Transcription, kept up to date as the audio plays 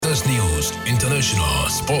business news, international,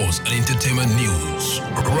 sports, and entertainment news.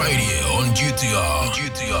 Right here on GTR.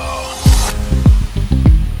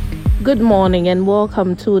 Good morning and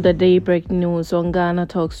welcome to the Daybreak News on Ghana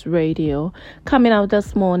Talks Radio. Coming out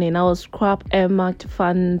this morning, our scrap earmarked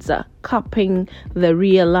funds capping the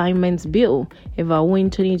realignment bill. If I win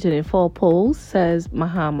 2024 polls, says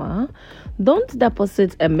Mahama. Don't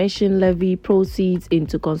deposit emission levy proceeds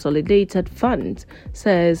into consolidated funds,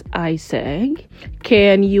 says ISEG.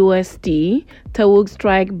 KNUST, Tawug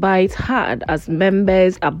strike bites hard as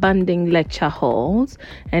members abandon lecture halls.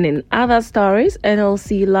 And in other stories,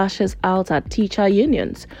 NLC lashes out at teacher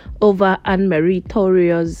unions over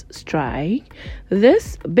unmeritorious strike.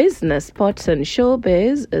 This business, sports and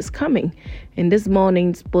showbiz is coming. In this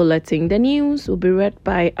morning's bulletin, the news will be read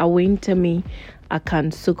by Awintami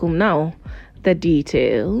Akansukum. Now, the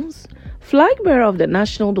details. Flag bearer of the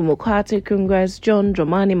National Democratic Congress, John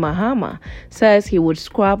Dramani Mahama, says he would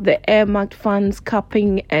scrap the earmarked funds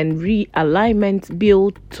capping and realignment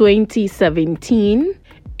bill 2017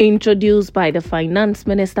 introduced by the finance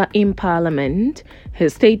minister in Parliament.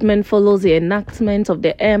 His statement follows the enactment of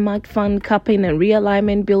the earmarked fund capping and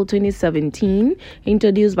realignment bill 2017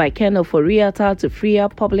 introduced by Ken Ofori-Atta to free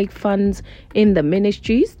up public funds in the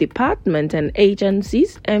ministries, departments and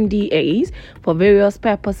agencies, MDAs, for various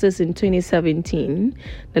purposes in 2017.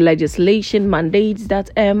 The legislation mandates that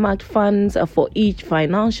earmarked funds for each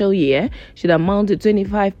financial year should amount to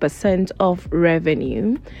 25% of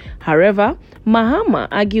revenue. However, Mahama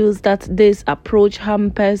argues that this approach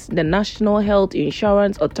hampers the National Health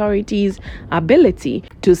Insurance Authority's ability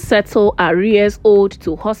to settle arrears owed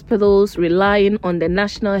to hospitals relying on the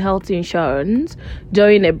National Health Insurance.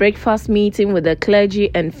 During a breakfast meeting with the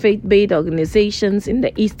clergy and faith-based organizations in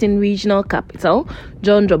the Eastern Regional Capital,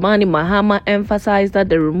 John Dramani Mahama emphasized that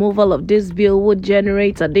the removal of this bill would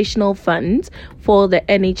generate additional funds for the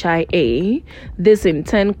NHIA. This in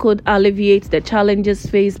turn could alleviate the challenges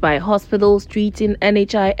faced by hospitals treating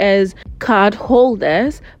NHIS card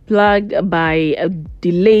holders plagued by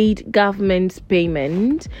delayed government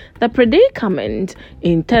payment. The predicament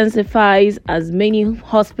intensifies as many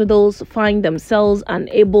hospitals find themselves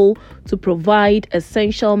unable to provide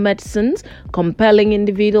essential medicines, compelling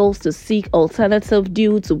individuals to seek alternatives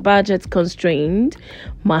due to budget constraints.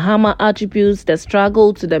 Mahama attributes the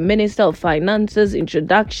struggle to the Minister of Finance's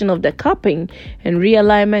introduction of the capping and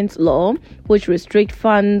realignment law, which restrict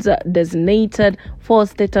funds designated for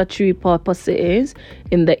statutory purposes.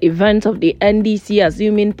 In the event of the NDC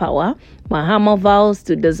assuming power, Mahama vows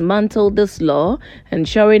to dismantle this law,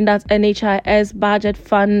 ensuring that NHIS budget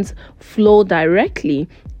funds flow directly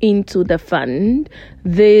into the fund.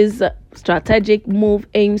 This strategic move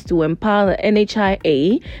aims to empower the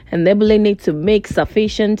NHIA, enabling it to make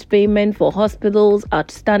sufficient payment for hospitals'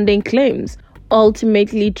 outstanding claims,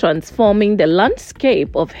 ultimately transforming the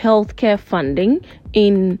landscape of healthcare funding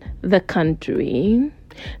in the country.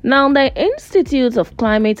 Now, the Institute of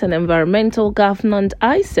Climate and Environmental Governance,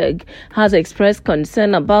 ISEG, has expressed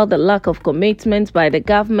concern about the lack of commitment by the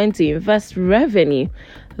government to invest revenue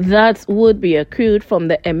that would be accrued from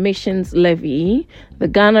the emissions levy. The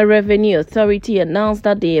Ghana Revenue Authority announced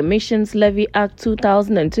that the Emissions Levy Act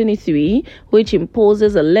 2023, which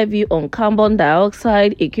imposes a levy on carbon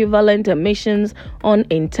dioxide equivalent emissions on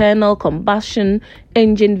internal combustion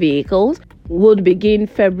engine vehicles, would begin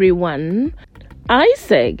February 1.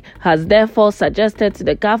 ISEG has therefore suggested to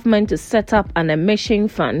the government to set up an emission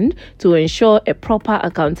fund to ensure a proper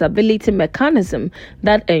accountability mechanism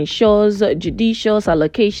that ensures judicious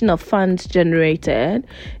allocation of funds generated.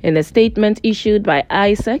 In a statement issued by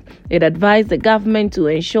ISEG, it advised the government to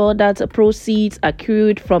ensure that proceeds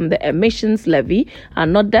accrued from the emissions levy are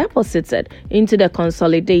not deposited into the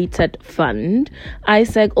consolidated fund.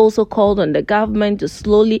 ISEG also called on the government to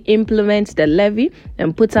slowly implement the levy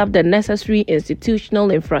and put up the necessary institutional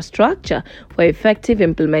infrastructure for effective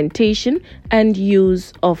implementation and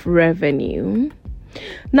use of revenue.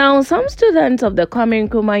 Now, some students of the Kwame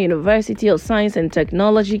Nkrumah University of Science and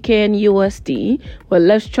Technology KNUST were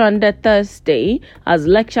left stranded Thursday as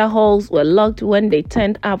lecture halls were locked when they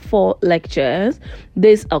turned up for lectures.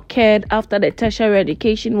 This occurred after the Tertiary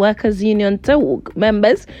Education Workers Union TEWUG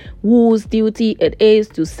members, whose duty it is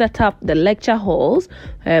to set up the lecture halls,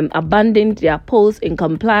 abandoned their posts in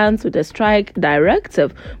compliance with the strike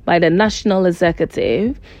directive by the National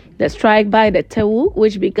Executive. The strike by the TEWU,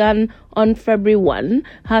 which began on February 1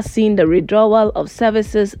 has seen the withdrawal of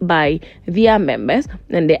services by their members,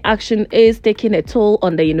 and the action is taking a toll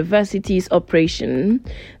on the university's operation.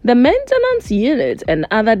 The maintenance unit and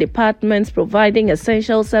other departments providing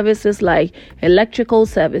essential services like electrical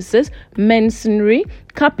services, masonry,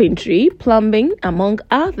 carpentry, plumbing, among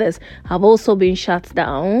others, have also been shut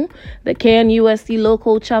down. The KNUST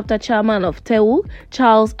local chapter chairman of TEU,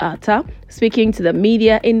 Charles Atta, speaking to the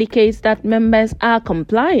media, indicates that members are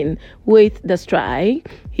complying with the strike.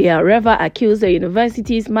 He, however, accused the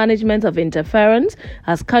university's management of interference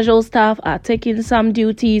as casual staff are taking some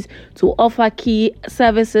duties to offer key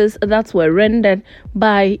services that were rendered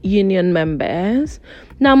by union members.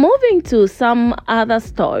 Now, moving to some other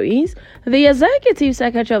stories, the Executive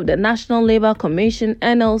Secretary of the National Labour Commission,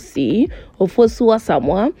 NLC, Ofosu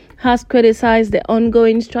Asamoah, has criticized the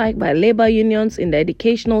ongoing strike by labour unions in the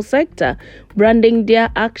educational sector, branding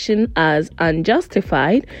their action as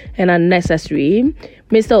unjustified and unnecessary.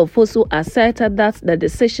 Mr. Ofosu asserted that the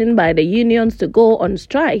decision by the unions to go on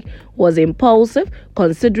strike was impulsive,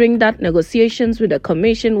 considering that negotiations with the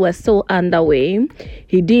commission were still underway.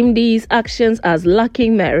 He deemed these actions as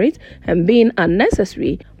lacking merit and being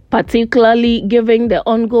unnecessary, particularly given the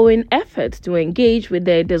ongoing effort to engage with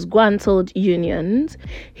the disgruntled unions.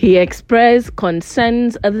 He expressed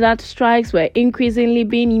concerns that strikes were increasingly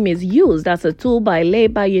being misused as a tool by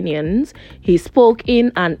labor unions. He spoke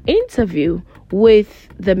in an interview with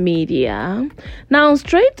the media. Now,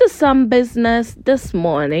 straight to some business this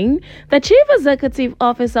morning. The Chief Executive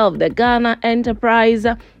Officer of the Ghana Enterprise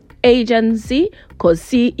Agency,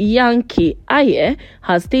 Kosi Yankee Aye,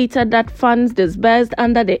 has stated that funds disbursed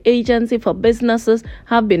under the Agency for Businesses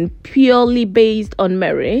have been purely based on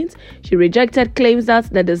merit. She rejected claims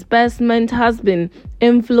that the disbursement has been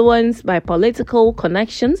influenced by political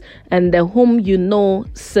connections and the whom you know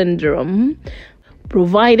syndrome.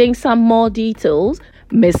 Providing some more details,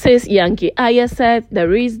 Mrs. Yankee Aye said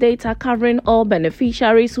there is data covering all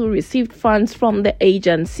beneficiaries who received funds from the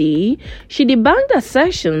agency. She debunked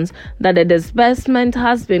assertions that the disbursement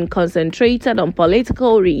has been concentrated on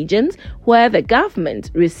political regions where the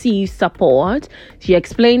government receives support. She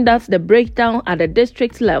explained that the breakdown at the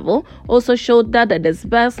district level also showed that the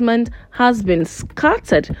disbursement has been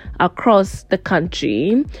scattered across the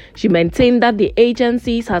country. She maintained that the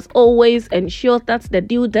agencies has always ensured that the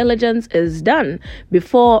due diligence is done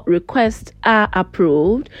before requests are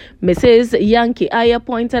approved. Mrs. Yankee Aye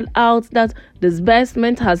pointed out that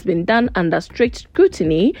disbursement has been done under strict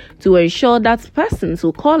scrutiny to ensure that persons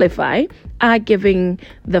who qualify are giving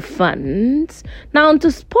the funds. Now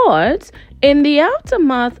to sports. In the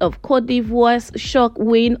aftermath of Cote d'Ivoire's shock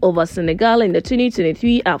win over Senegal in the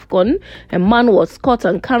 2023 AFCON, a man was caught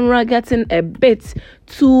on camera getting a bit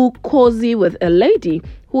too cozy with a lady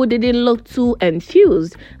who didn't look too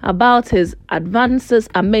enthused about his advances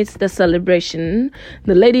amidst the celebration.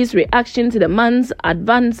 The lady's reaction to the man's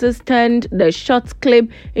advances turned the short clip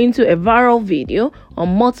into a viral video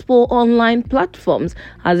on multiple online platforms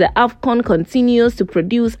as the AFCON continues to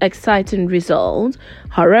produce exciting results.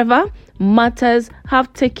 However, matters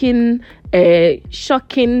have taken a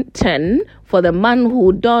shocking turn for the man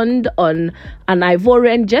who donned on an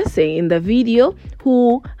Ivorian jersey in the video,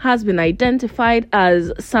 who has been identified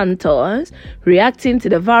as Santos. Reacting to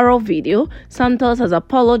the viral video, Santos has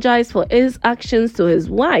apologized for his actions to his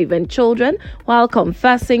wife and children while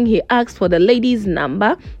confessing he asked for the lady's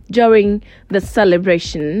number during the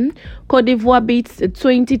celebration. Cote d'Ivoire beats the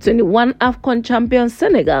 2021 AFCON champion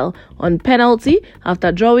Senegal on penalty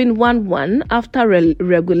after drawing 1-1 after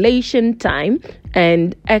regulation time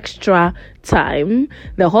and extra time.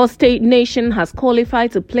 The host state nation has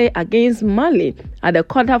qualified to play against Mali at the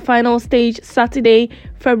quarter-final stage Saturday,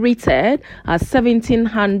 February 3rd at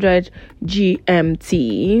 1700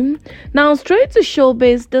 GMT. Now, straight to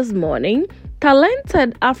showbiz this morning.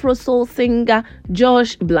 Talented Afro-soul singer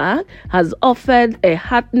Josh Black has offered a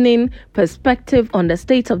heartening perspective on the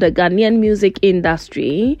state of the Ghanaian music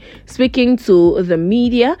industry. Speaking to the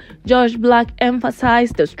media, Josh Black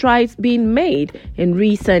emphasized the strides being made in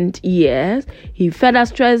recent years. He further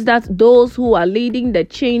stressed that those who are leading the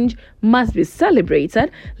change must be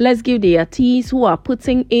celebrated. Let's give the artists who are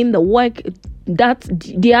putting in the work that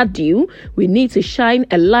they are due. We need to shine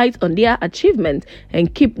a light on their achievement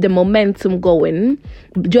and keep the momentum going.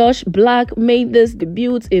 Josh Black made this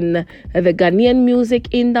debut in the Ghanaian music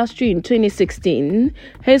industry in 2016.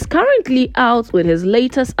 He's currently out with his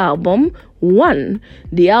latest album, One.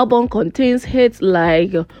 The album contains hits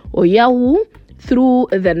like Oyawu, Through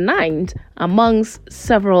the Night, amongst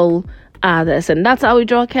several others. And that's how we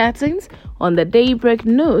draw curtains on the Daybreak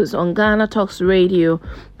News on Ghana Talks Radio.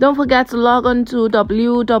 Don't forget to log on to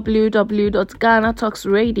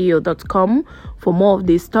www.GhanaTalksRadio.com for more of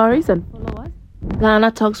these stories and follow us,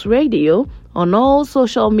 Ghana Talks Radio, on all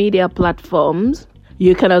social media platforms.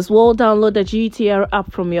 You can as well download the GTR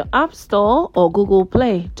app from your App Store or Google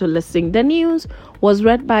Play to listen. The news was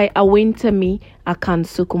read by Awintemi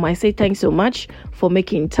Akansukum. I say thanks so much for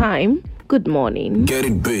making time. Good morning. Get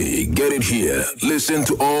it big, get it here. Listen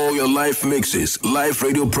to all your live mixes, live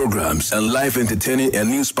radio programs, and live entertaining and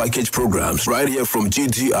news package programs right here from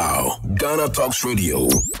GTR, Ghana Talks Radio.